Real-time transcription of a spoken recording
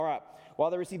While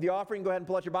they receive the offering, go ahead and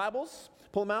pull out your Bibles.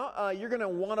 Pull them out. You're going to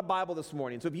want a Bible this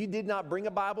morning. So if you did not bring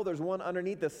a Bible, there's one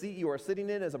underneath the seat you are sitting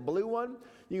in as a blue one.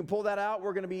 You can pull that out.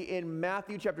 We're going to be in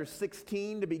Matthew chapter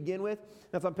 16 to begin with.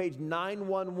 That's on page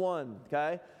 911,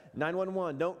 okay?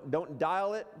 911. Don't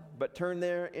dial it, but turn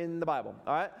there in the Bible,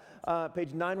 all right?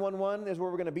 Page 911 is where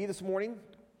we're going to be this morning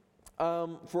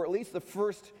for at least the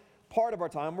first part of our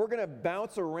time. We're going to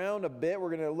bounce around a bit. We're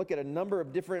going to look at a number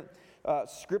of different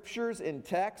scriptures and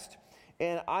text.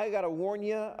 And I got to warn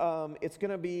you, it's going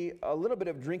to be a little bit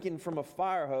of drinking from a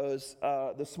fire hose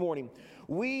this morning.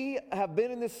 We have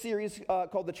been in this series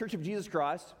called The Church of Jesus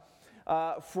Christ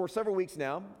for several weeks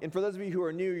now. And for those of you who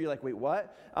are new, you're like, wait,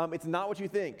 what? It's not what you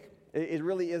think. It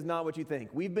really is not what you think.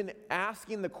 We've been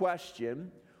asking the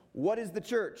question, what is the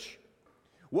church?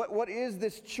 What is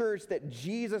this church that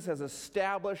Jesus has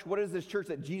established? What is this church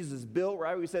that Jesus has built,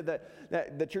 right? We said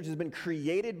that the church has been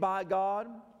created by God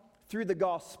through the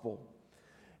gospel.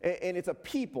 And it's a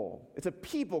people. It's a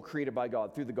people created by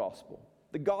God through the gospel.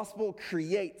 The gospel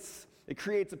creates a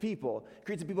people. It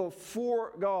creates a people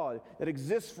for God that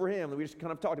exists for Him. And we just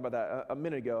kind of talked about that a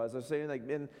minute ago. As I was saying, like,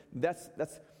 and that's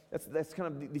kind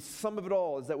of the sum of it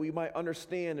all, is that we might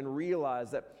understand and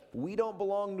realize that we don't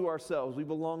belong to ourselves. We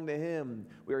belong to Him.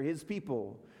 We are His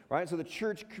people, right? So the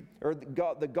church, or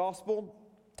the gospel,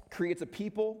 creates a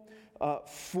people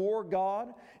for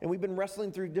God. And we've been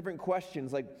wrestling through different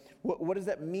questions, like what does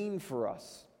that mean for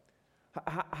us?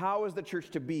 How is the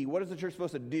church to be? What is the church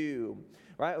supposed to do?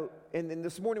 Right? And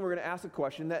this morning we're going to ask a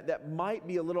question that might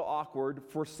be a little awkward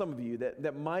for some of you,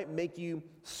 that might make you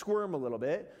squirm a little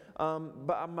bit.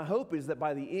 But my hope is that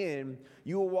by the end,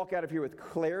 you will walk out of here with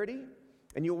clarity,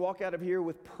 and you'll walk out of here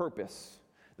with purpose.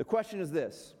 The question is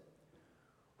this: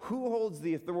 who holds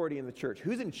the authority in the church?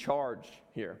 Who's in charge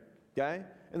here? Okay?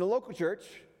 In the local church,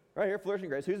 right here, Flourishing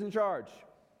Grace, who's in charge?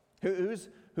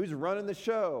 Who's running the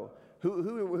show?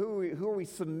 Who are we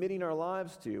submitting our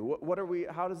lives to? What are we?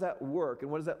 How does that work?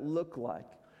 And what does that look like?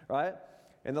 Right?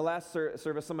 In the last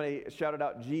service, somebody shouted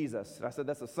out Jesus. And I said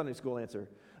that's a Sunday school answer.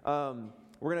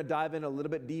 We're going to dive in a little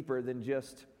bit deeper than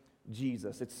just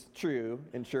Jesus. It's true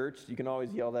in church. You can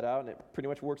always yell that out, and it pretty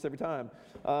much works every time.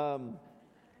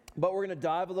 But we're going to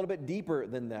dive a little bit deeper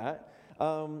than that.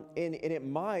 And it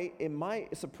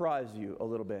might surprise you a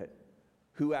little bit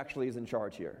who actually is in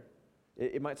charge here.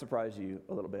 It might surprise you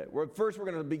a little bit. First, we're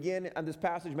going to begin on this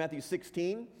passage, Matthew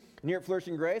 16. And here at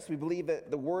Flourishing Grace, we believe that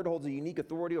the Word holds a unique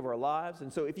authority over our lives.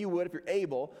 And so if you're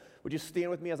able, would you stand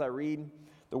with me as I read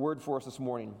the Word for us this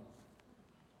morning?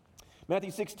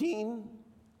 Matthew 16.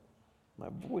 My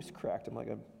voice cracked. I'm like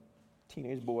a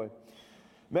teenage boy.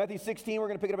 Matthew 16, we're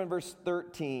going to pick it up in verse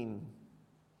 13.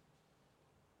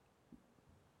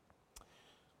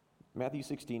 Matthew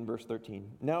 16, verse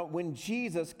 13. Now, when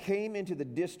Jesus came into the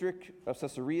district of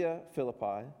Caesarea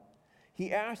Philippi,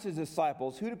 he asked his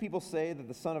disciples, "Who do people say that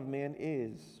the Son of Man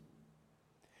is?"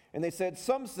 And they said,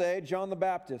 "Some say John the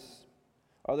Baptist,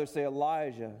 others say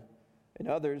Elijah, and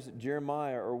others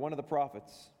Jeremiah or one of the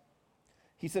prophets."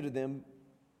 He said to them,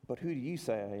 "But who do you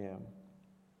say I am?"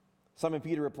 Simon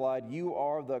Peter replied, "You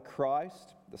are the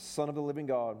Christ, the Son of the living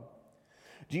God."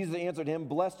 Jesus answered him,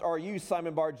 "Blessed are you,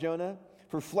 Simon Bar-Jonah,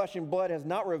 for flesh and blood has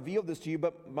not revealed this to you,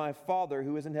 but my Father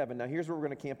who is in heaven." Now here's where we're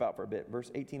going to camp out for a bit, verse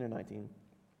 18 and 19.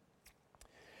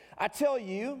 "I tell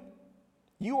you,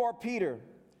 you are Peter,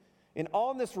 and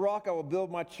on this rock I will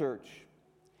build my church,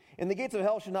 and the gates of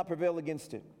hell shall not prevail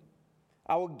against it.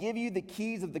 I will give you the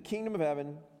keys of the kingdom of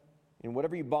heaven, and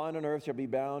whatever you bind on earth shall be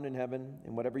bound in heaven,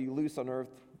 and whatever you loose on earth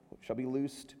shall be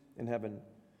loosed in heaven."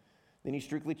 Then he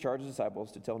strictly charged his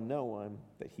disciples to tell no one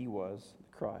that he was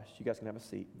the Christ. You guys can have a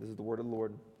seat. This is the word of the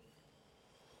Lord.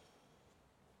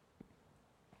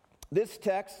 This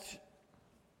text,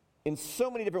 in so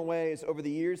many different ways over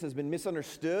the years, has been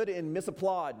misunderstood and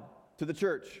misapplied to the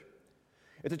church.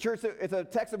 It's a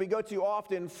text that we go to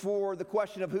often for the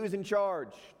question of who's in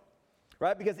charge,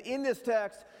 right? Because in this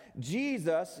text,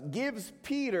 Jesus gives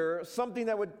Peter something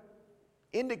that would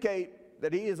indicate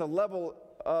that he is a level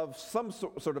of some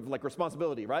sort of like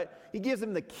responsibility, right? He gives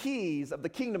him the keys of the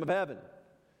kingdom of heaven.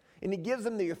 And he gives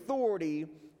him the authority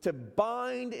to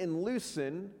bind and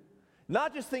loosen,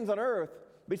 not just things on earth,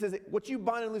 but he says, what you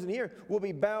bind and loosen here will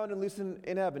be bound and loosened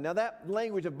in heaven. Now that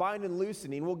language of bind and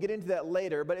loosening, we'll get into that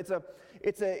later, but it's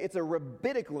a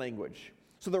rabbinic language.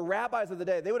 So the rabbis of the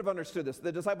day, they would have understood this.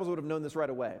 The disciples would have known this right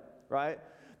away, right?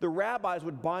 The rabbis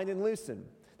would bind and loosen.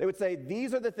 They would say,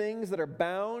 these are the things that are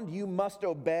bound, you must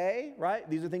obey, right?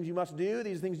 These are things you must do.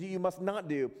 These are things you must not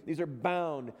do. These are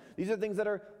bound. These are things that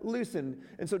are loosened.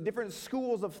 And so different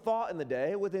schools of thought in the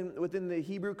day within the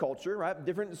Hebrew culture, right?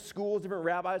 Different schools, different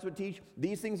rabbis would teach,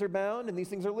 these things are bound and these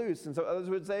things are loose. And so others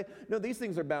would say, no, these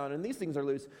things are bound and these things are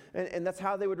loose. And that's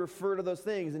how they would refer to those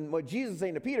things. And what Jesus is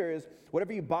saying to Peter is,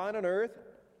 whatever you bind on earth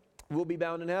will be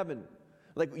bound in heaven.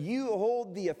 Like, you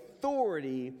hold the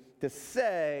authority to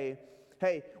say,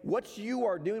 hey, what you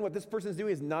are doing, what this person is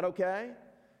doing is not okay.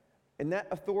 And that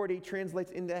authority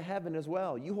translates into heaven as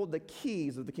well. You hold the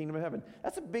keys of the kingdom of heaven.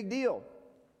 That's a big deal.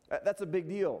 That's a big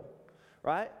deal,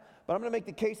 right? But I'm going to make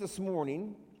the case this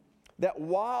morning that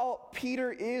while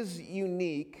Peter is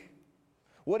unique,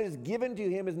 what is given to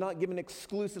him is not given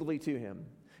exclusively to him.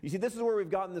 You see, this is where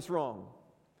we've gotten this wrong.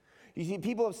 You see,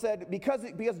 people have said, because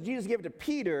Jesus gave it to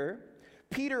Peter,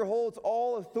 Peter holds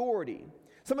all authority.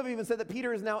 Some have even said that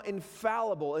Peter is now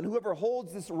infallible, and whoever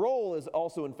holds this role is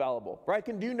also infallible, right?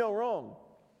 Can do no wrong,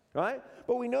 right?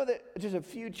 But we know that just a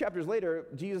few chapters later,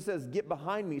 Jesus says, get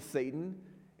behind me, Satan,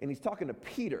 and he's talking to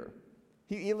Peter.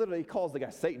 He literally calls the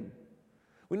guy Satan.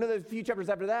 We know that a few chapters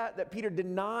after that Peter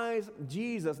denies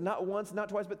Jesus not once, not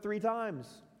twice, but 3 times.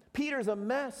 Peter's a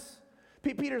mess.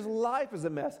 Peter's life is a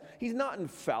mess. He's not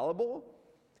infallible.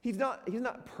 He's not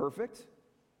perfect.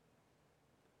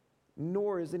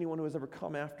 Nor is anyone who has ever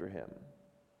come after him.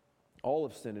 All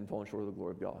have sinned and fallen short of the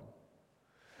glory of God.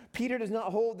 Peter does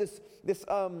not hold this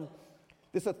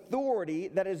authority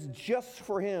that is just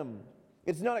for him.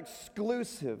 It's not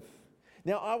exclusive.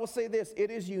 Now, I will say this,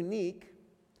 it is unique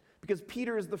because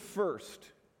Peter is the first.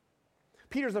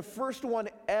 Peter's the first one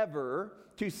ever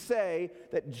to say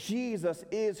that Jesus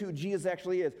is who Jesus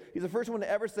actually is. He's the first one to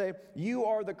ever say, you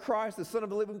are the Christ, the Son of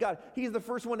the living God. He's the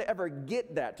first one to ever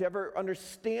get that, to ever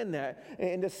understand that,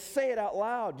 and to say it out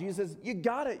loud. Jesus says, you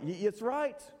got it. It's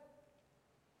right.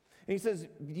 And he says,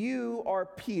 you are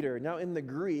Peter. Now, in the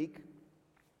Greek,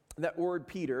 that word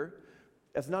Peter,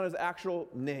 that's not his actual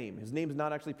name. His name is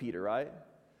not actually Peter, right?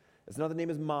 That's not the name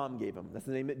his mom gave him. That's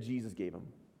the name that Jesus gave him.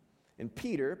 And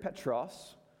Peter,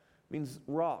 Petros, means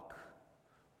rock.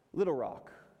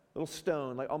 Little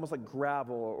stone, like almost like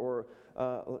gravel, or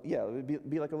it would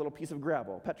be like a little piece of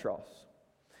gravel, Petros.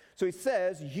 So he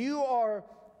says, you are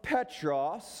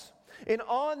Petros, and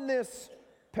on this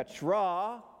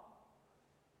Petra,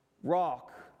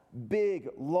 rock, big,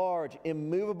 large,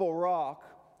 immovable rock,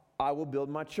 I will build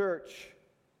my church.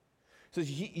 He says,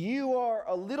 you are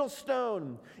a little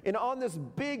stone, and on this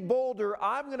big boulder,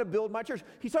 I'm going to build my church.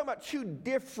 He's talking about 2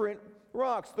 different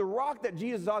rocks. The rock that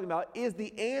Jesus is talking about is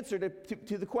the answer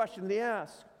to the question that he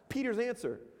asked. Peter's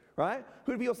answer, right?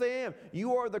 Who do people say I am?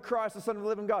 You are the Christ, the Son of the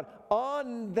living God.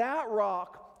 On that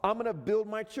rock, I'm going to build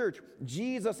my church.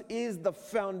 Jesus is the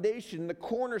foundation, the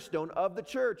cornerstone of the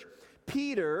church.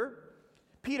 Peter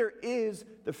is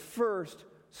the first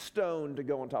stone to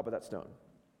go on top of that stone.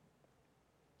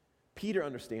 Peter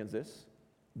understands this.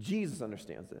 Jesus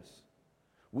understands this.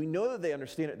 We know that they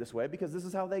understand it this way because this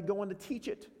is how they go on to teach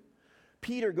it.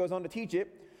 Peter goes on to teach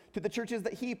it to the churches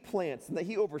that he plants and that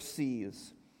he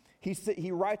oversees.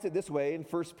 He writes it this way in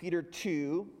 1 Peter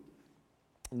 2,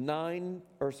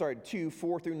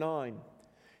 4 through 9. It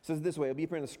says this way, it'll be up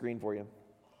here on the screen for you.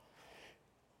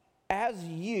 As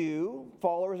you,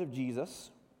 followers of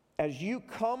Jesus, as you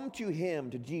come to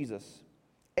him, to Jesus,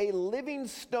 a living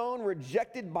stone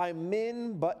rejected by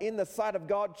men, but in the sight of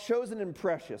God, chosen and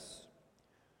precious,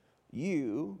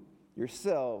 you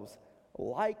yourselves,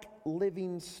 like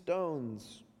living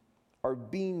stones, are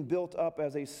being built up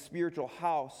as a spiritual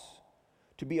house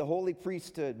to be a holy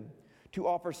priesthood, to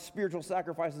offer spiritual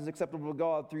sacrifices acceptable to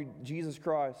God through Jesus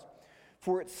Christ.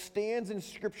 For it stands in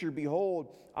Scripture,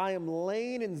 behold, I am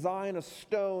laying in Zion a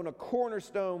stone, a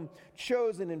cornerstone,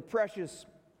 chosen and precious,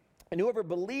 and whoever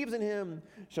believes in him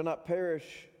shall not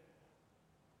perish,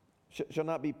 shall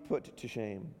not be put to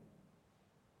shame.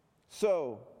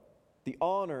 So, the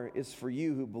honor is for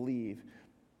you who believe,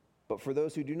 but for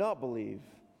those who do not believe,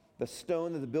 the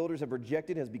stone that the builders have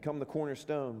rejected has become the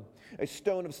cornerstone, a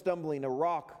stone of stumbling, a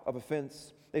rock of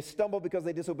offense. They stumble because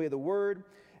they disobey the word,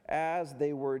 as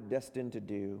they were destined to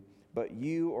do. But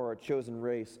you are a chosen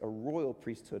race, a royal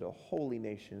priesthood, a holy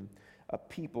nation, a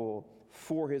people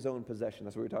for his own possession.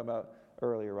 That's what we were talking about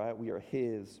earlier, right? We are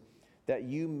his, that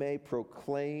you may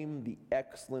proclaim the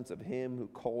excellence of him who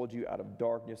called you out of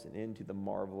darkness and into the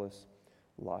marvelous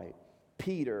light.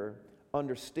 Peter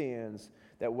understands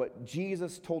that what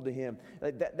Jesus told to him,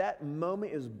 that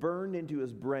moment is burned into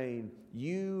his brain.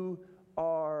 You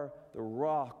are the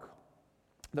rock,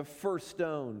 the first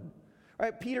stone.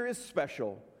 Right? Peter is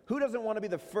special. Who doesn't want to be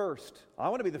the first? I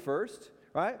want to be the first,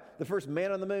 right? The first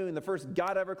man on the moon, the first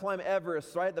guy to ever climb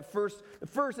Everest, right? The first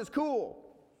is cool.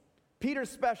 Peter's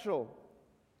special,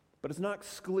 but it's not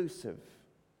exclusive.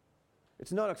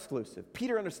 It's not exclusive.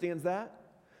 Peter understands that.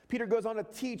 Peter goes on to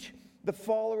teach the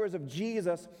followers of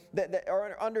Jesus that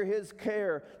are under his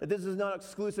care that this is not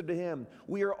exclusive to him.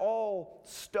 We are all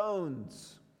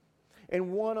stones.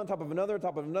 And one on top of another, on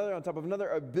top of another, on top of another,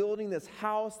 are building this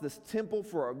house, this temple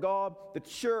for our God, the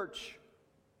church.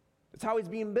 That's how he's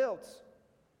being built.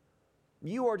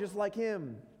 You are just like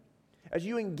him. As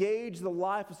you engage the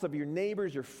lives of your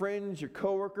neighbors, your friends, your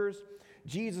coworkers,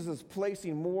 Jesus is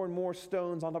placing more and more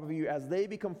stones on top of you. As they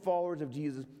become followers of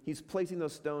Jesus, he's placing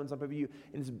those stones on top of you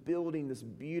and is building this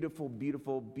beautiful,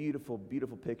 beautiful, beautiful,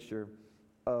 beautiful picture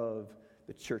of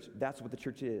the church. That's what the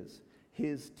church is.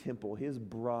 His temple, his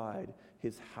bride,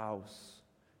 his house.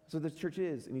 So the church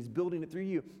is, and he's building it through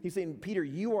you. He's saying, Peter,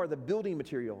 you are the building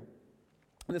material.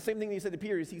 And the same thing that he said to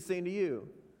Peter is he's saying to you.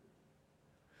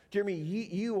 Jeremy,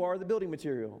 you are the building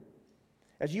material.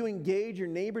 As you engage your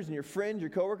neighbors and your friends, your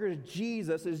coworkers,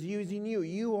 Jesus is using you.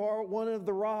 You are one of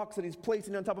the rocks that he's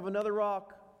placing on top of another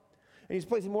rock. And he's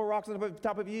placing more rocks on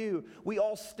top of you. We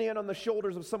all stand on the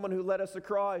shoulders of someone who led us to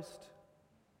Christ.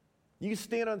 You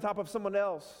stand on top of someone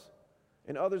else,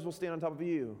 and others will stand on top of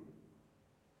you.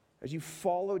 As you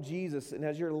follow Jesus and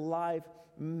as your life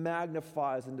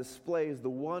magnifies and displays the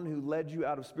one who led you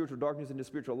out of spiritual darkness into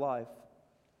spiritual life,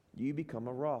 you become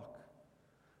a rock,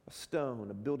 a stone,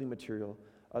 a building material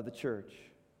of the church.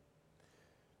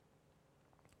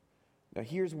 Now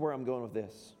here's where I'm going with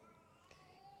this.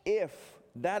 If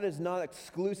that is not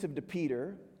exclusive to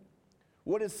Peter,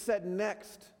 what is said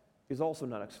next is also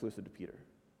not exclusive to Peter.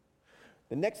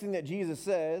 The next thing that Jesus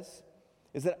says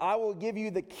is that I will give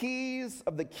you the keys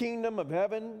of the kingdom of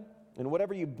heaven, and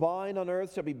whatever you bind on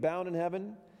earth shall be bound in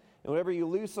heaven, and whatever you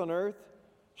loose on earth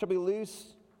shall be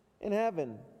loose in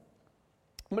heaven.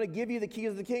 I'm going to give you the keys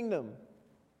of the kingdom.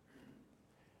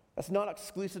 That's not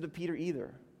exclusive to Peter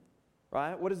either,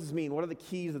 right? What does this mean? What are the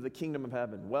keys of the kingdom of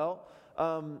heaven? Well,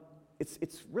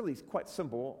 it's really quite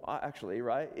simple, actually,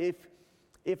 right?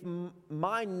 If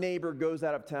my neighbor goes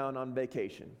out of town on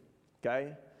vacation,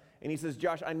 okay, and he says,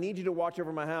 Josh, I need you to watch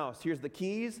over my house. Here's the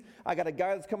keys. I got a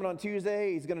guy that's coming on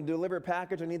Tuesday. He's going to deliver a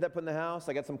package. I need that put in the house.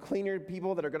 I got some cleaner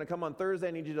people that are going to come on Thursday.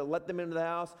 I need you to let them into the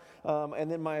house. And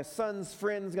then my son's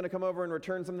friend's going to come over and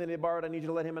return something they borrowed. I need you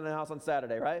to let him in the house on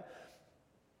Saturday, right?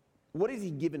 What has he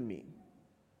given me?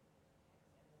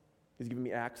 He's given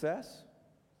me access,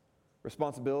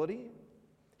 responsibility.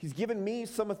 He's given me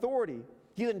some authority.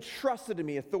 He's entrusted to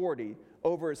me authority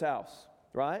over his house,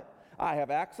 right? I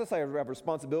have access, I have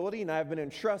responsibility, and I have been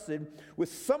entrusted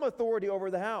with some authority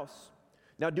over the house.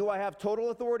 Now, do I have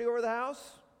total authority over the house?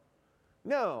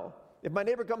 No. If my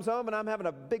neighbor comes home and I'm having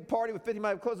a big party with 50 of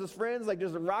my closest friends, like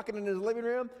just rocking in his living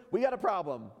room, we got a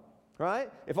problem, right?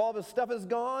 If all of his stuff is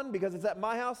gone because it's at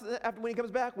my house after when he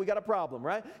comes back, we got a problem,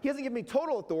 right? He hasn't given me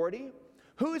total authority.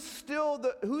 Who still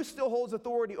holds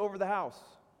authority over the house?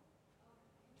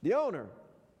 The owner.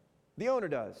 The owner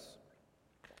does.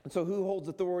 And so who holds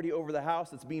authority over the house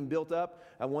that's being built up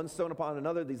and one stone upon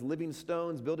another, these living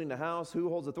stones building the house? Who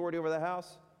holds authority over the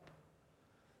house?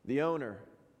 The owner.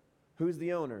 Who's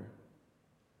the owner?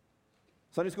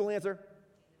 Sunday school answer?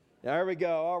 There we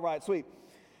go. All right, sweet.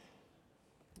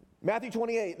 Matthew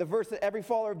 28, the verse that every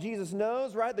follower of Jesus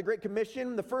knows, right? The Great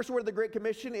Commission. The first word of the Great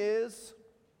Commission is,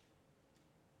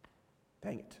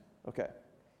 dang it. Okay.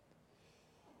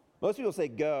 Most people say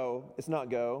go. It's not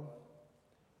go.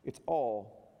 It's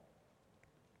all.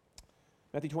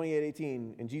 Matthew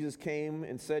 28:18, and Jesus came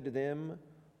and said to them,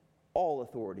 all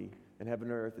authority in heaven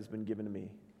and earth has been given to me.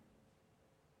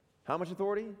 How much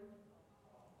authority?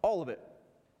 All of it.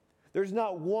 There's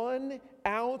not 1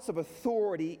 ounce of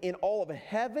authority in all of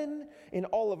heaven, in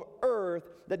all of earth,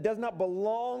 that does not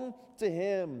belong to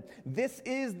him. This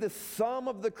is the sum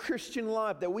of the Christian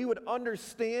life, that we would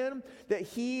understand that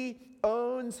he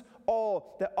owns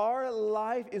all, that our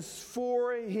life is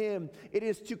for him. It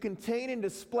is to contain and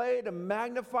display, to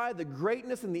magnify the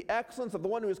greatness and the excellence of the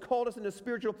one who has called us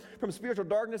from spiritual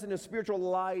darkness into spiritual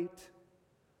light.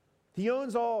 He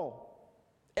owns all,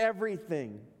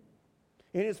 everything.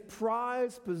 And his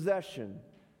prized possession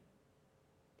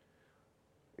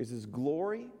is his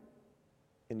glory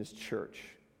in his church.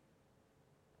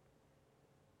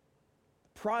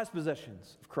 The prized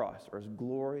possessions of Christ are his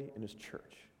glory in his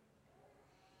church.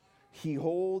 He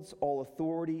holds all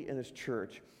authority in his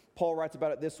church. Paul writes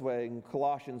about it this way in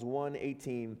Colossians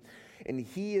 1:18. And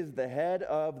he is the head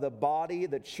of the body,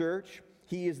 the church.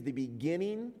 He is the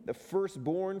beginning, the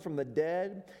firstborn from the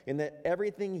dead, and that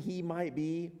everything he might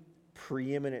be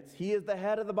preeminent. He is the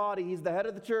head of the body. He's the head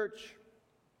of the church.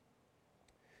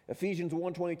 Ephesians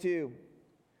 1:22.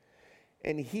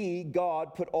 And he,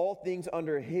 God, put all things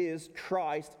under his,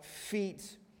 Christ's,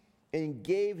 feet and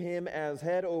gave him as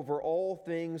head over all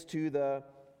things to the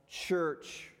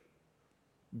church.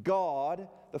 God,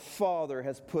 the Father,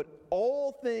 has put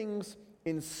all things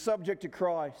in subject to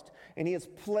Christ, and he has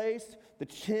placed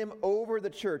him over the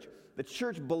church. The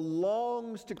church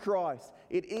belongs to Christ.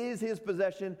 It is his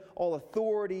possession. All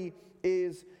authority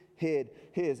is his.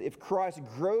 If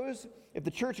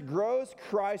the church grows,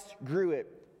 Christ grew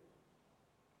it.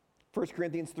 1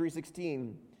 Corinthians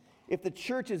 3:16. If the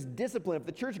church is disciplined, if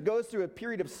the church goes through a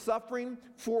period of suffering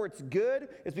for its good,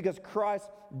 it's because Christ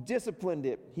disciplined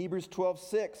it. Hebrews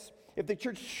 12:6. If the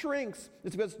church shrinks,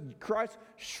 it's because Christ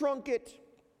shrunk it.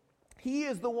 He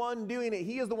is the one doing it.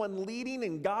 He is the one leading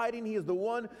and guiding. He is the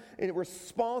one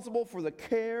responsible for the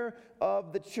care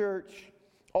of the church.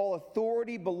 All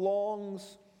authority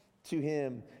belongs to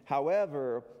him.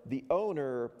 However, the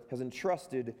owner has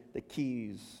entrusted the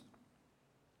keys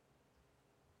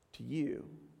to you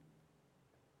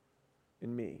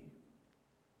and me.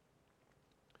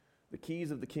 The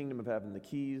keys of the kingdom of heaven, the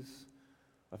keys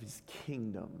of his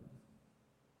kingdom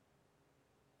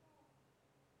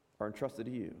are entrusted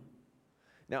to you.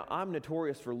 Now, I'm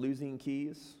notorious for losing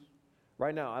keys.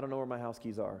 Right now, I don't know where my house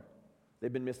keys are.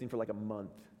 They've been missing for like a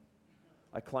month.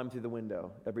 I climb through the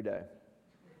window every day.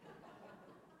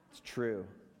 It's true.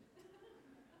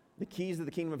 The keys of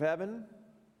the kingdom of heaven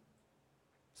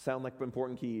sound like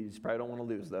important keys. You probably don't want to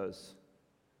lose those.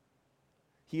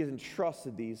 He has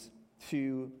entrusted these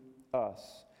to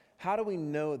us. How do we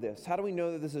know this? How do we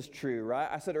know that this is true, right?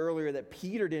 I said earlier that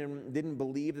Peter didn't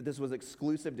believe that this was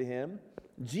exclusive to him.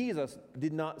 Jesus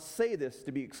did not say this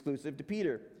to be exclusive to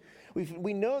Peter.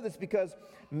 We know this because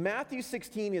Matthew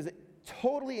 16 is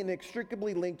totally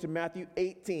inextricably linked to Matthew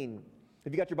 18.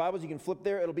 If you got your Bibles, you can flip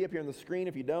there. It'll be up here on the screen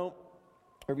if you don't,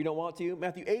 or if you don't want to.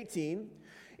 Matthew 18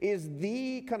 is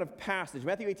the kind of passage.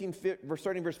 Matthew 18,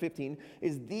 starting verse 15,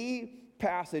 is the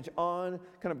passage on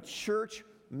kind of church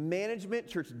management,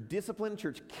 church discipline,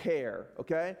 church care,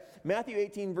 okay? Matthew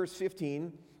 18, verse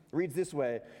 15 reads this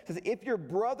way. It says, if your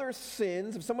brother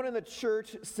sins, if someone in the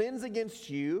church sins against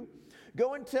you,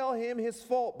 go and tell him his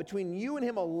fault between you and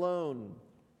him alone.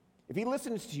 If he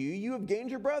listens to you, you have gained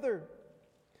your brother.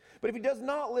 But if he does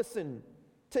not listen,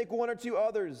 take one or two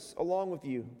others along with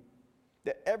you,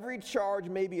 that every charge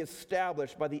may be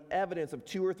established by the evidence of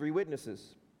 2 or 3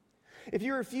 witnesses. If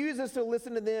he refuses to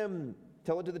listen to them,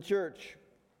 tell it to the church.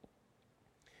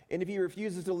 And if he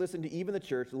refuses to listen to even the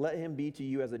church, let him be to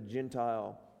you as a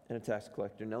Gentile and a tax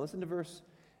collector. Now listen to verse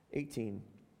 18.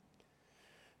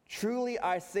 Truly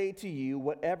I say to you,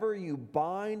 whatever you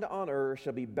bind on earth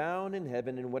shall be bound in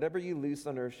heaven, and whatever you loose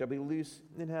on earth shall be loosed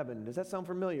in heaven. Does that sound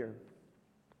familiar?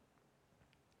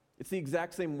 It's the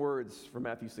exact same words from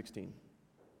Matthew 16.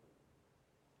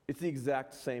 It's the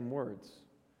exact same words.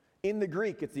 In the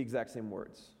Greek, it's the exact same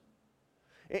words.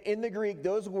 In the Greek,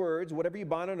 those words, whatever you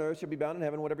bind on earth shall be bound in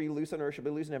heaven, whatever you loose on earth shall be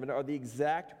loosed in heaven, are the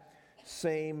exact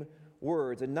same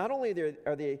words. And not only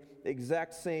are they the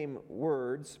exact same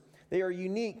words, they are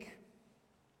unique.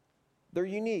 They're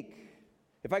unique.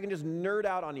 If I can just nerd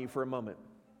out on you for a moment,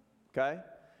 okay?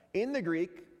 In the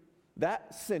Greek,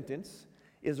 that sentence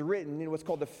is written in what's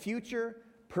called the future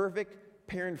perfect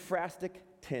periphrastic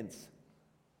tense.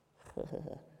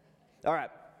 All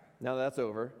right, now that that's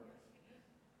over,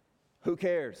 who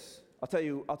cares? I'll tell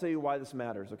you why this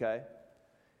matters, okay?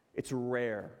 It's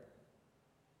rare.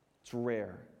 It's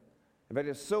rare. In fact,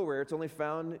 it's so rare, it's only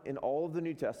found in all of the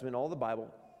New Testament, all of the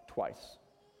Bible, twice.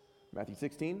 Matthew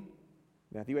 16,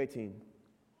 Matthew 18.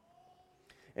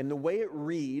 And the way it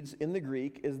reads in the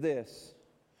Greek is this: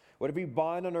 whatever you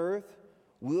bind on earth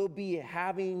will be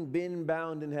having been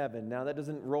bound in heaven. Now that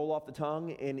doesn't roll off the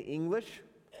tongue in English,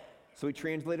 so we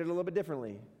translate it a little bit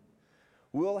differently.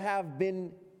 Will have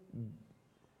been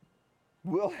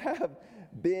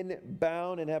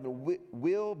bound in heaven.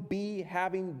 Will be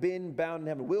having been bound in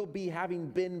heaven. Will be having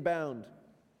been bound.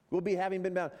 Will be having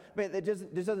been bound. Man, it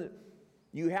just doesn't,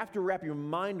 you have to wrap your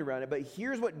mind around it. But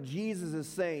here's what Jesus is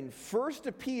saying. First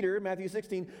to Peter, Matthew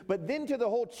 16, but then to the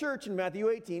whole church in Matthew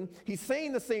 18. He's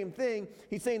saying the same thing.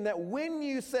 He's saying that when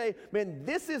you say, man,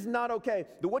 this is not okay,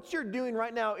 that what you're doing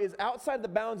right now is outside the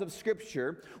bounds of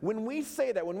Scripture. When we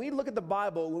say that, when we look at the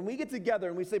Bible, when we get together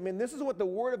and we say, man, this is what the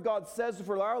Word of God says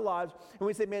for our lives, and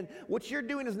we say, man, what you're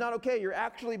doing is not okay. You're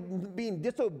actually being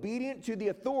disobedient to the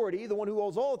authority, the one who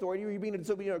holds all authority. You're being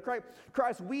disobedient to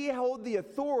Christ. We hold the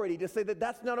authority to say that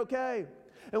that's not okay.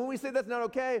 And when we say that's not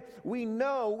okay, we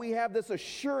know we have this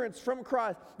assurance from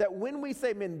Christ that when we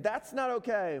say, man, that's not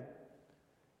okay,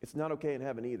 it's not okay in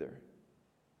heaven either.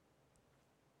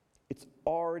 It's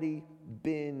already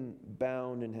been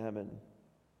bound in heaven.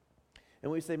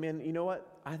 And we say, man, you know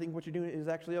what? I think what you're doing is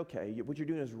actually okay. What you're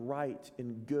doing is right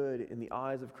and good in the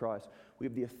eyes of Christ. We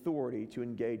have the authority to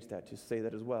engage that, to say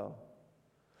that as well.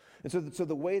 And so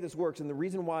the way this works, and the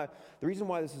reason why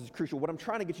this is crucial, what I'm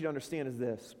trying to get you to understand is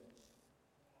this.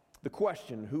 The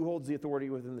question, who holds the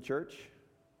authority within the church?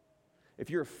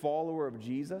 If you're a follower of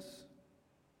Jesus,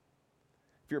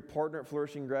 if you're a partner at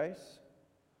Flourishing Grace,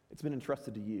 it's been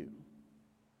entrusted to you.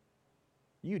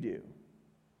 You do.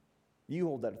 You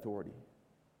hold that authority.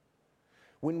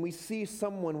 When we see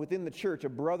someone within the church, a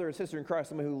brother or sister in Christ,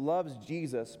 someone who loves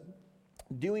Jesus,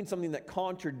 doing something that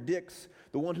contradicts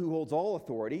the one who holds all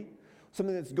authority,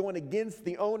 something that's going against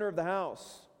the owner of the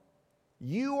house,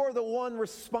 you are the one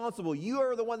responsible. You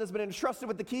are the one that's been entrusted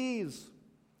with the keys.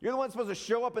 You're the one supposed to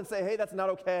show up and say, hey, that's not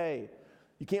okay.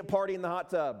 You can't party in the hot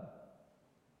tub.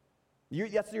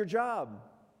 That's your job.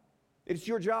 It's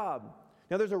your job.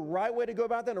 Now, there's a right way to go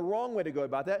about that and a wrong way to go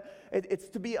about that. It's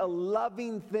to be a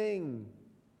loving thing.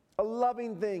 A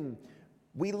loving thing.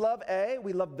 We love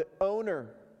the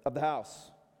owner of the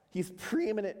house. He's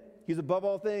preeminent. He's above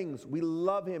all things. We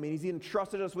love him, and he's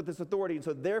entrusted us with this authority. And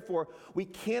so, therefore, we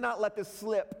cannot let this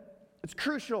slip. It's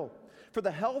crucial for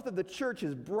the health of the church,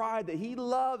 his bride, that he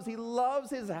loves. He loves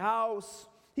his house.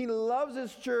 He loves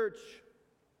his church.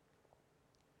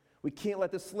 We can't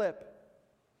let this slip.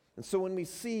 And so when we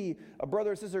see a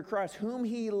brother or sister of Christ whom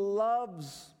he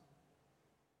loves,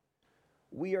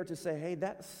 we are to say, hey,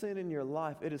 that sin in your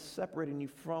life, it is separating you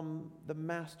from the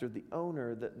master, the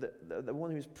owner, the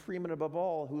one who's preeminent above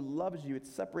all, who loves you.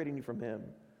 It's separating you from him.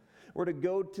 We're to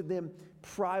go to them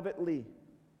privately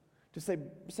to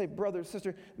say, brother,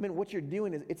 sister, man, what you're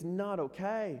doing it's not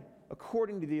okay.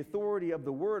 According to the authority of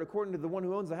the word, according to the one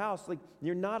who owns the house, like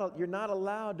you're not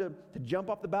allowed to jump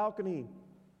off the balcony.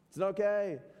 It's not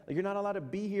okay. Like you're not allowed to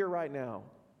be here right now.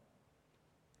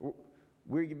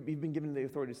 We've been given the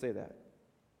authority to say that.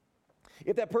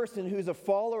 If that person who's a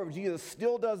follower of Jesus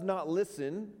still does not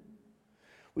listen,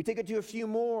 we take it to a few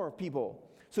more people.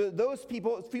 So those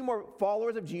people, a few more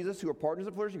followers of Jesus who are partners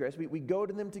of Flourishing Grace, we go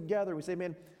to them together. We say,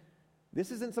 man, this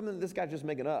isn't something that this guy's just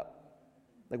making up.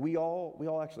 Like we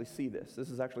all actually see this. This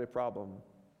is actually a problem.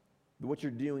 What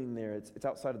you're doing there, it's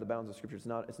outside of the bounds of Scripture.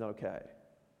 It's not okay.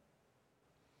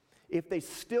 If they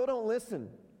still don't listen,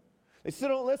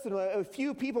 a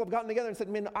few people have gotten together and said,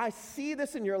 man, I see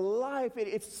this in your life.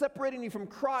 It's separating you from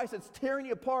Christ. It's tearing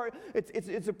you apart.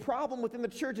 It's a problem within the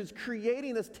church. It's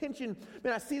creating this tension.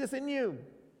 Man, I see this in you.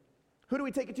 Who do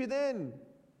we take it to then?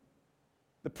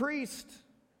 The priest,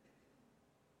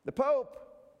 the pope,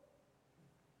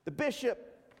 the bishop,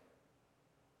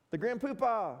 the grand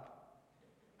poobah.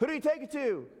 Who do we take it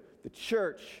to? The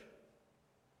church.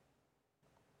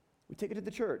 We take it to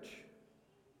the church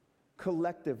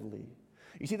collectively.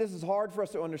 You see, this is hard for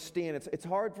us to understand. It's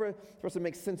hard for us to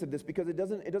make sense of this because it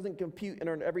doesn't compute in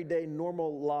our everyday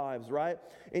normal lives, right?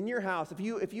 In your house, if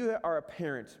you are a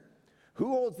parent, who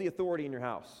holds the authority in your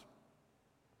house?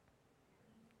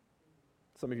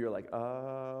 Some of you are like,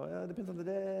 it depends on the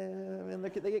day. I mean,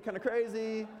 they get kind of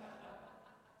crazy.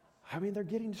 I mean, they're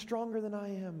getting stronger than I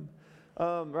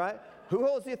am, right? Who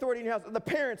holds the authority in your house? The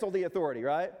parents hold the authority,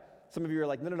 right? Some of you are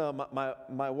like, no,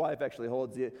 my wife actually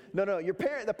holds it. No,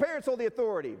 the parents hold the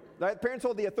authority, right? The parents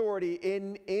hold the authority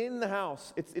in the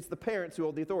house. It's the parents who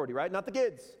hold the authority, right? Not the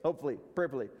kids, hopefully,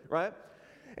 prayerfully, right?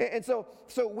 And so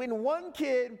when one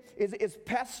kid is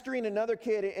pestering another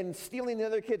kid and stealing the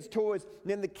other kid's toys,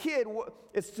 then the kid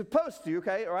is supposed to,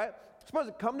 okay, all right, supposed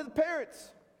to come to the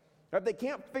parents. If they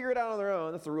can't figure it out on their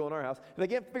own, that's the rule in our house. If they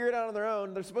can't figure it out on their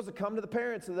own, they're supposed to come to the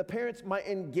parents, and the parents might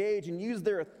engage and use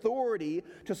their authority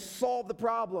to solve the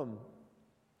problem.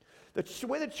 The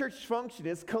way the church functions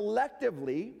is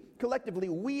collectively,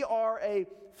 we are a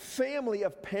family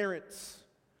of parents.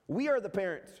 We are the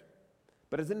parents.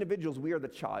 But as individuals, we are the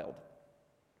child.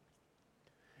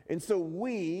 And so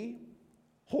we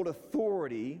hold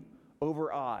authority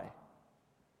over I,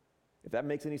 if that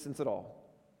makes any sense at all.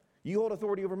 You hold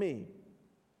authority over me.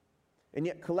 And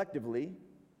yet collectively,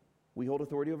 we hold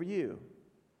authority over you.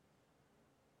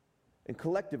 And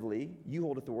collectively, you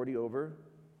hold authority over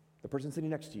the person sitting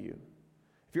next to you.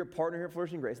 If you're a partner here at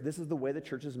Flourishing Grace, this is the way the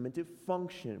church is meant to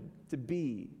function, to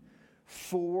be,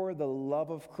 for the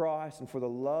love of Christ and for the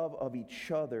love of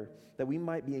each other, that we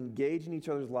might be engaged in each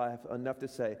other's life enough to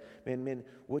say, man,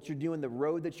 what you're doing, the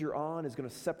road that you're on is going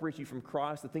to separate you from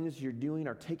Christ. The things that you're doing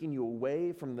are taking you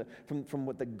away from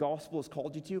what the gospel has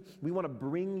called you to. We want to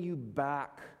bring you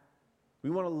back. We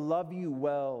want to love you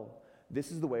well.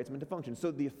 This is the way it's meant to function.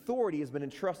 So the authority has been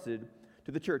entrusted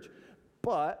to the church.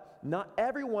 But not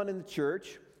everyone in the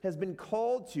church has been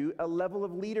called to a level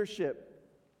of leadership.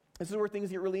 This is where things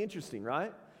get really interesting,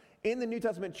 right? In the New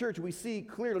Testament church, we see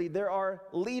clearly there are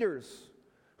leaders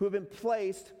who have been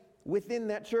placed within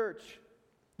that church.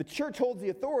 The church holds the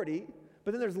authority,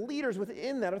 but then there's leaders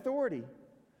within that authority.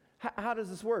 How does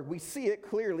this work? We see it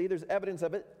clearly. There's evidence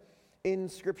of it in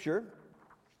Scripture.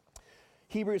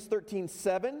 Hebrews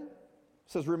 13:7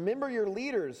 says, "Remember your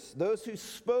leaders, those who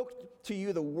spoke to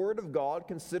you the word of God.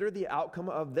 Consider the outcome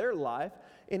of their life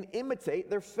and imitate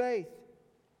their faith."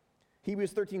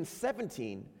 Hebrews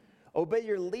 13:17, "Obey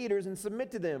your leaders and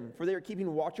submit to them, for they are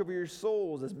keeping watch over your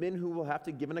souls as men who will have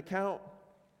to give an account."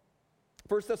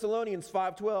 1 Thessalonians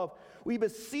 5:12, "We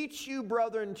beseech you,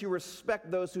 brethren, to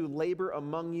respect those who labor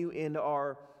among you and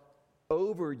are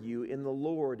over you in the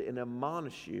Lord and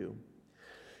admonish you,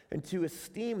 and to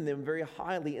esteem them very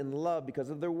highly in love because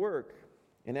of their work."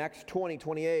 In Acts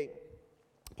 20:28,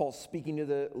 Paul's speaking to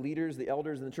the leaders, the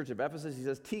elders in the church of Ephesus. He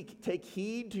says, "Take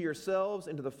heed to yourselves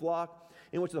and to the flock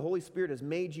in which the Holy Spirit has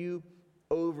made you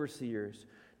overseers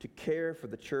to care for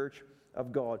the church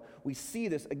of God." We see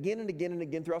this again and again and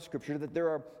again throughout Scripture, that there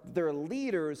are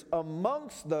leaders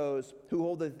amongst those who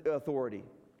hold the authority.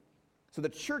 So the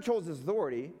church holds this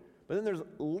authority, but then there's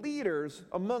leaders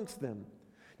amongst them.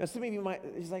 Now, some of you might,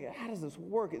 it's like, how does this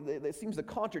work? It seems to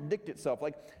contradict itself.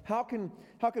 Like, how can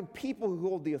people who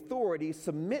hold the authority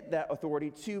submit that authority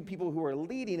to people who are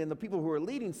leading, and the people who are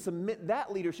leading submit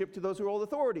that leadership to those who hold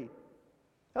authority?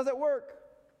 How does that work?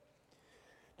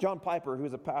 John Piper, who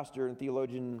is a pastor and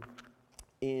theologian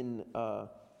in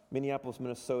Minneapolis,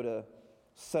 Minnesota,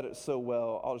 said it so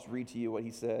well. I'll just read to you what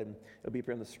he said. It'll be up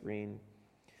here on the screen.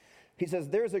 He says,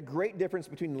 "There's a great difference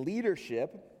between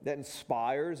leadership that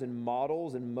inspires and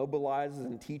models and mobilizes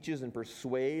and teaches and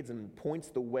persuades and points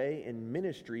the way in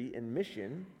ministry and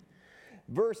mission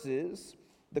versus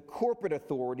the corporate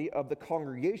authority of the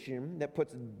congregation that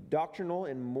puts doctrinal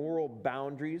and moral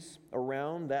boundaries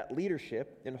around that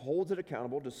leadership and holds it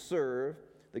accountable to serve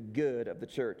the good of the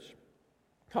church.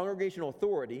 Congregational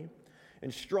authority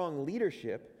and strong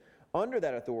leadership under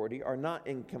that authority are not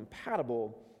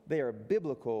incompatible. They are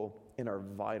biblical and are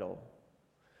vital."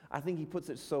 I think he puts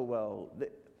it so well.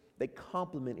 They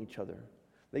complement each other.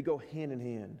 They go hand in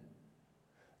hand.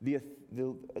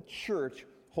 A church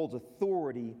holds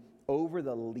authority over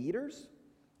the leaders,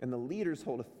 and the leaders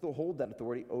hold that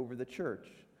authority over the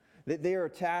church. They are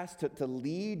tasked to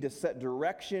lead, to set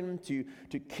direction, to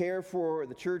care for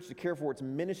the church, to care for its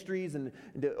ministries, and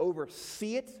to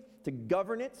oversee it, to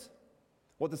govern it.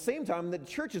 Well, at the same time, the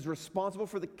church is responsible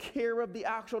for the care of the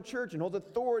actual church and holds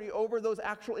authority over those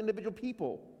actual individual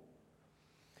people.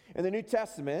 In the New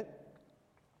Testament,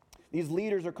 these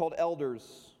leaders are called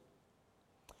elders.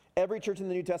 Every church in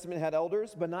the New Testament had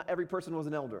elders, but not every person was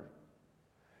an elder.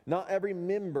 Not every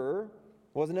member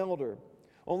was an elder.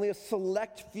 Only a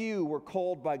select few were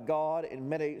called by God and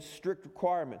met a strict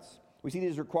requirements. We see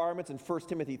these requirements in 1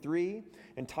 Timothy 3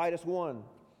 and Titus 1.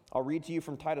 I'll read to you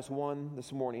from Titus 1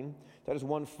 this morning. Titus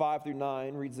 1, 5 through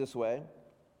 9 reads this way.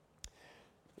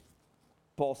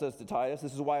 Paul says to Titus,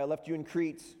 "This is why I left you in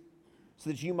Crete, so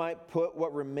that you might put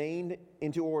what remained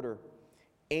into order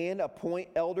and appoint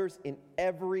elders in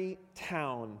every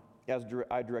town as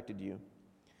I directed you.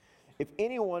 If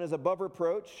anyone is above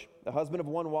reproach, the husband of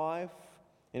one wife,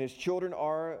 and his children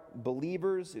are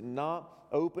believers and not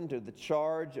open to the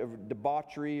charge of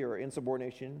debauchery or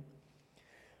insubordination.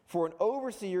 For an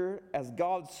overseer, as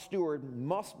God's steward,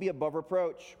 must be above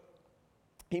reproach.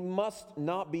 He must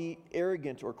not be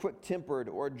arrogant or quick-tempered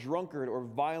or a drunkard or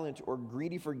violent or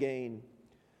greedy for gain,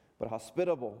 but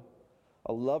hospitable,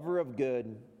 a lover of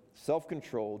good,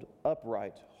 self-controlled,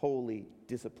 upright, holy,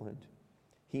 disciplined.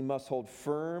 He must hold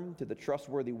firm to the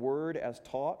trustworthy word as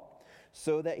taught,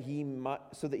 so that he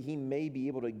may be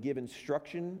able to give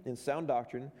instruction in sound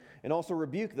doctrine and also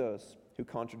rebuke those who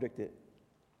contradict it."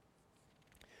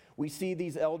 We see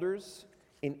these elders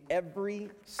in every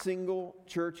single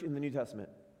church in the New Testament.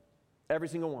 Every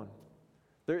single one.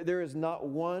 There is not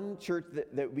one church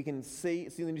that we can see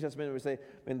in the New Testament and we say,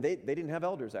 man, they didn't have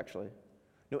elders, actually.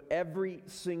 No, every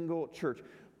single church.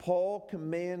 Paul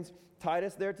commands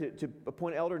Titus there to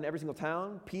appoint an elder in every single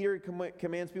town. Peter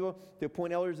commands people to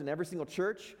appoint elders in every single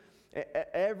church.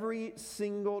 Every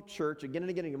single church, again and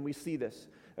again and again, we see this.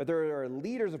 There are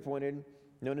leaders appointed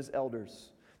known as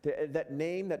elders. That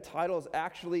name, that title is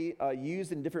actually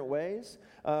used in different ways.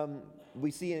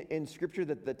 We see in Scripture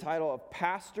that the title of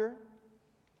pastor,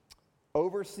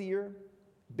 overseer,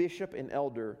 bishop, and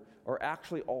elder are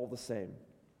actually all the same.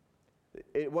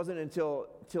 It wasn't until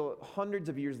hundreds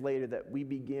of years later that we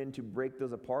begin to break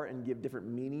those apart and give different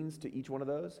meanings to each one of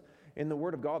those. In the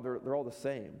Word of God, they're all the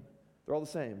same. They're all the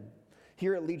same.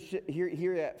 Here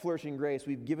at Flourishing Grace,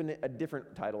 we've given it a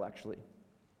different title, actually.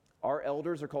 Our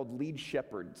elders are called lead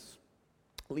shepherds.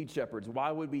 Lead shepherds. Why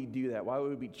would we do that? Why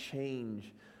would we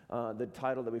change the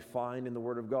title that we find in the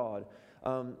Word of God?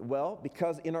 Well,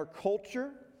 because in our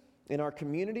culture, in our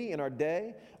community, in our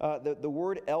day, the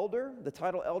word elder, the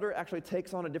title elder, actually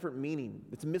takes on a different meaning.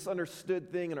 It's a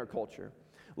misunderstood thing in our culture.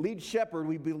 Lead shepherd,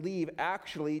 we believe,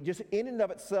 actually, just in and of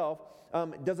itself,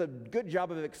 does a good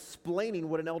job of explaining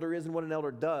what an elder is and what an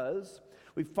elder does.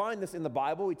 We find this in the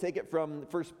Bible. We take it from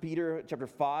 1 Peter chapter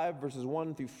 5, verses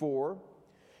 1 through 4. It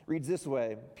reads this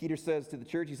way. Peter says to the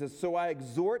church, he says, "So I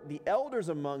exhort the elders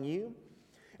among you,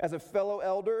 as a fellow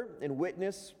elder and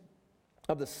witness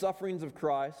of the sufferings of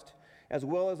Christ, as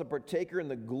well as a partaker in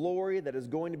the glory that is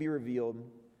going to be revealed,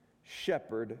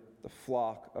 shepherd the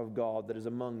flock of God that is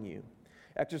among you,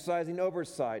 exercising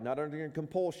oversight, not under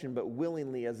compulsion, but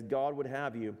willingly, as God would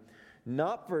have you,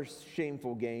 not for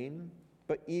shameful gain,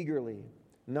 but eagerly,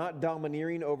 not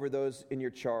domineering over those in your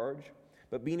charge,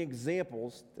 but being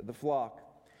examples to the flock.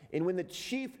 And when the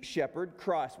chief shepherd,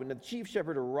 Christ, when the chief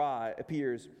shepherd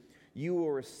appears, you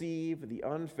will receive the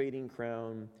unfading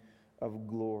crown of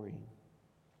glory."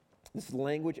 This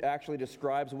language actually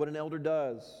describes what an elder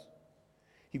does.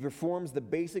 He performs the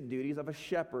basic duties of a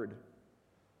shepherd.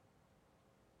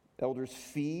 Elders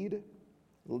feed,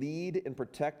 lead, and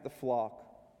protect the flock.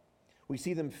 We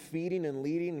see them feeding and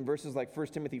leading in verses like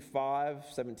 1 Timothy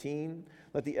 5:17.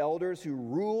 Let the elders who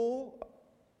rule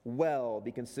well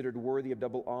be considered worthy of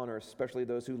double honor, especially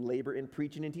those who labor in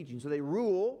preaching and teaching. So they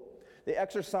rule. They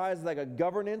exercise like a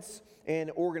governance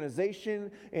and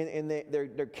organization, and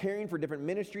they're caring for different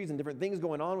ministries and different things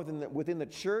going on within the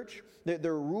church.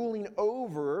 They're ruling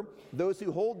over those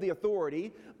who hold the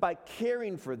authority by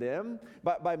caring for them,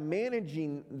 by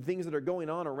managing things that are going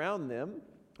on around them,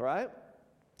 right?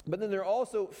 But then they're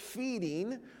also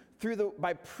feeding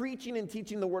by preaching and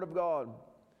teaching the Word of God.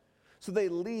 So they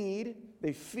lead,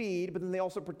 they feed, but then they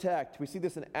also protect. We see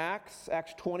this in Acts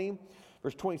 20,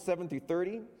 verse 27 through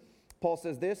 30. Paul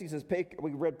says this, he says, we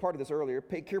read part of this earlier,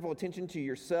 "Pay careful attention to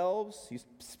yourselves," he's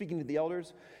speaking to the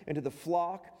elders, "and to the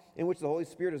flock in which the Holy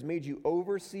Spirit has made you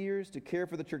overseers to care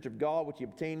for the church of God, which he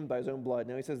obtained by his own blood."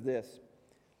 Now he says this,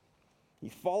 he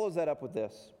follows that up with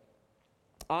this,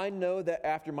 "I know that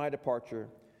after my departure,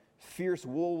 fierce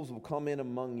wolves will come in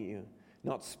among you,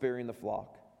 not sparing the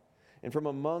flock. And from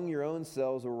among your own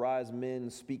selves will rise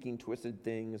men speaking twisted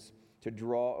things to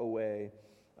draw away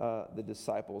the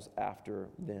disciples after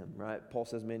them," right? Paul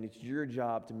says, man, it's your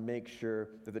job to make sure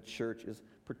that the church is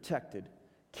protected,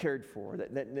 cared for,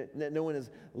 that no one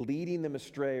is leading them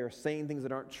astray or saying things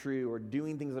that aren't true or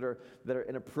doing things that are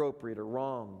inappropriate or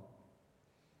wrong.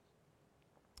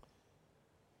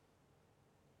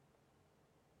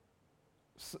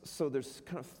 So there's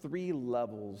kind of three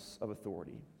levels of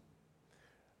authority.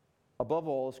 Above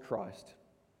all is Christ.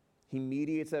 He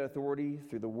mediates that authority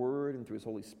through the Word and through His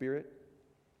Holy Spirit.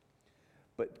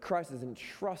 But Christ has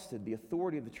entrusted the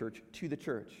authority of the church to the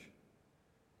church.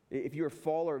 If you're a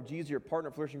follower of Jesus, you're a partner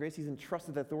of Flourishing Grace, He's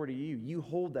entrusted that authority to you. You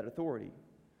hold that authority.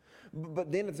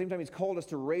 But then at the same time, He's called us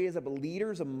to raise up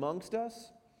leaders amongst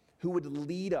us who would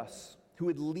lead us, who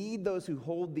would lead those who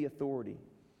hold the authority.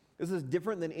 This is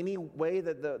different than any way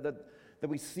that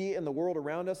we see it in the world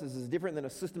around us. This is different than a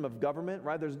system of government,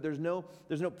 right? There's no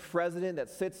president that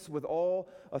sits with all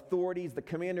authorities, the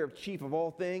commander of chief of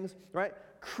all things, right?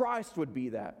 Christ would be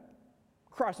that.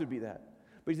 Christ would be that.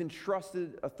 But He's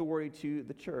entrusted authority to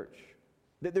the church.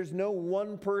 That there's no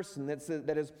one person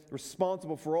that is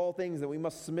responsible for all things, that we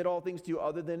must submit all things to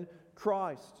other than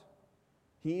Christ.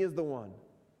 He is the one.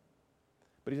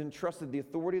 But He's entrusted the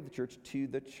authority of the church to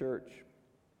the church.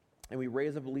 And we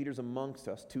raise up leaders amongst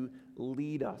us to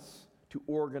lead us, to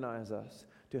organize us,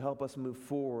 to help us move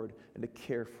forward, and to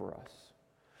care for us.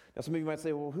 Now, some of you might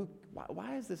say, well,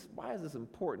 why is this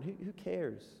important? Who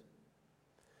cares?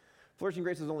 Flourishing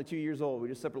Grace is only 2 years old. We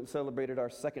just celebrated our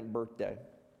second birthday.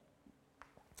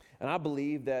 And I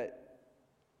believe that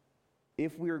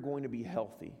if we are going to be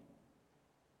healthy,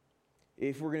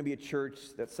 if we're going to be a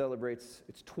church that celebrates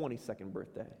its 22nd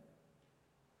birthday,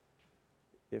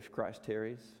 if Christ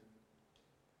tarries,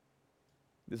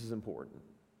 this is important.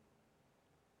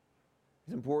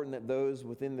 It's important that those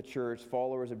within the church,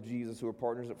 followers of Jesus who are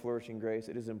partners at Flourishing Grace,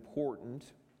 it is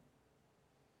important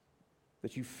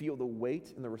that you feel the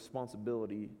weight and the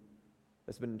responsibility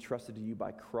that's been entrusted to you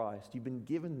by Christ. You've been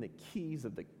given the keys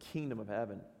of the kingdom of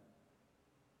heaven.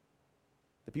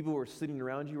 The people who are sitting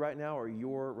around you right now are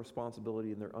your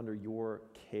responsibility, and they're under your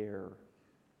care.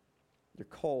 You're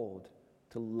called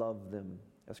to love them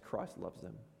as Christ loves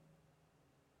them.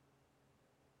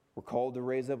 We're called to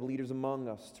raise up leaders among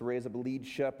us, to raise up lead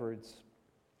shepherds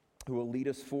who will lead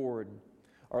us forward.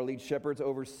 Our lead shepherds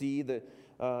oversee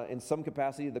in some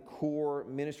capacity, the core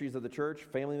ministries of the church: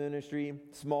 family ministry,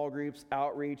 small groups,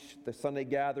 outreach, the Sunday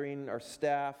gathering, our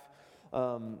staff,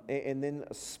 and then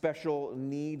special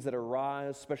needs that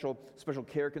arise, special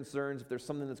care concerns. If there's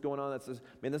something that's going on that says,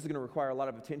 man, this is going to require a lot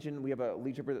of attention, we have a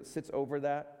lead shepherd that sits over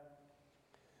that.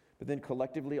 But then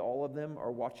collectively, all of them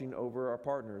are watching over our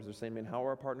partners. They're saying, man, how are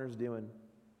our partners doing?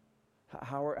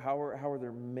 How are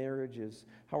their marriages?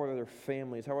 How are their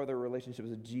families? How are their relationships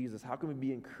with Jesus? How can we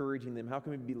be encouraging them? How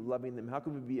can we be loving them? How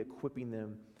can we be equipping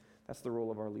them? That's the role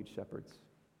of our lead shepherds.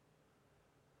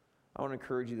 I want to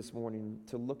encourage you this morning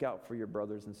to look out for your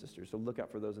brothers and sisters, to look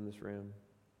out for those in this room,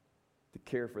 to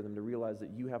care for them, to realize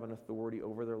that you have an authority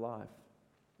over their life,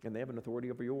 and they have an authority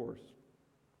over yours.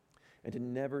 And to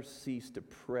never cease to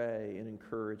pray and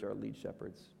encourage our lead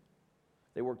shepherds.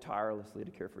 They work tirelessly to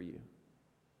care for you.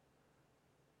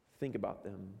 Think about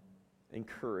them,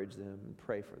 encourage them, and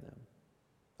pray for them.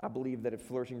 I believe that if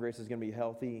Flourishing Grace is going to be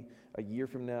healthy a year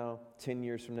from now, 10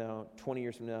 years from now, 20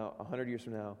 years from now, 100 years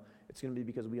from now, it's going to be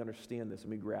because we understand this and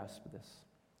we grasp this.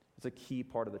 It's a key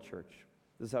part of the church.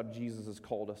 This is how Jesus has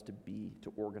called us to be,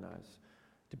 to organize,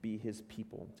 to be his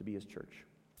people, to be his church.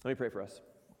 Let me pray for us.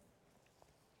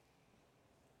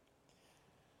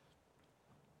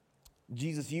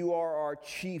 Jesus, you are our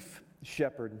chief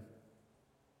shepherd.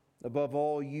 Above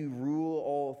all, you rule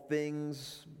all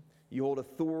things. You hold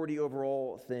authority over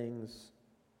all things.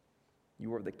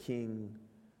 You are the King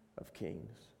of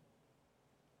kings.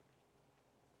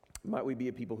 Might we be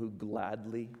a people who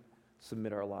gladly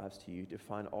submit our lives to you, to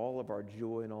find all of our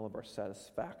joy and all of our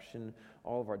satisfaction,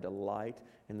 all of our delight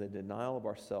in the denial of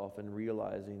ourself and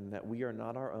realizing that we are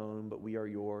not our own, but we are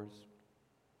yours.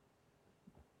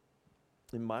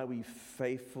 And might we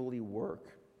faithfully work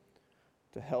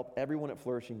to help everyone at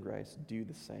Flourishing Grace do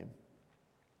the same.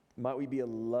 Might we be a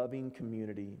loving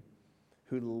community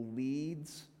who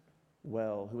leads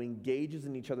well, who engages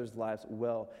in each other's lives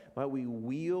well. Might we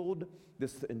wield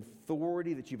this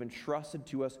authority that you've entrusted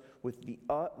to us with the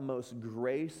utmost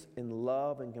grace and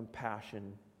love and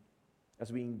compassion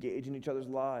as we engage in each other's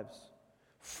lives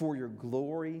for your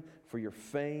glory, for your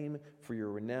fame, for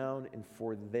your renown, and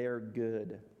for their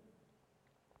good.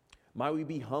 Might we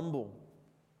be humble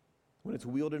when it's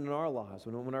wielded in our lives,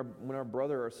 when our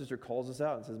brother or sister calls us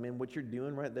out and says, man, what you're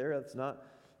doing right there, that's not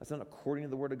according to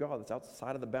the Word of God. That's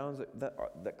outside of the bounds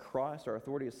that Christ, our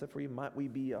authority, has set for you. Might we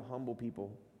be a humble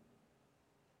people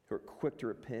who are quick to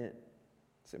repent,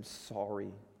 say, I'm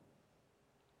sorry,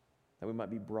 that we might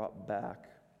be brought back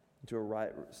into a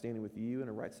right standing with you and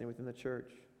a right standing within the church.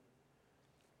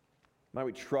 Might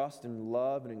we trust and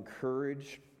love and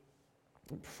encourage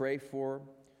and pray for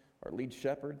our lead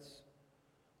shepherds,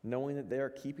 knowing that they are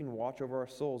keeping watch over our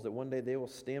souls, that one day they will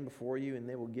stand before you and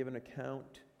they will give an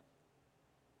account.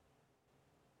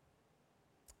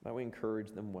 Might we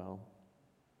encourage them well,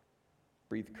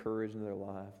 breathe courage into their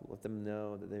life, let them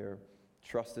know that they are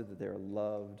trusted, that they are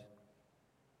loved.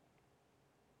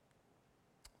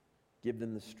 Give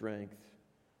them the strength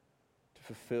to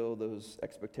fulfill those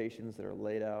expectations that are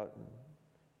laid out in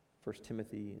 1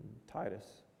 Timothy and Titus.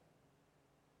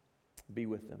 Be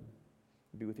with them.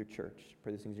 Be with your church.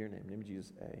 Pray these things in your name. In the name of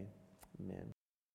Jesus, amen.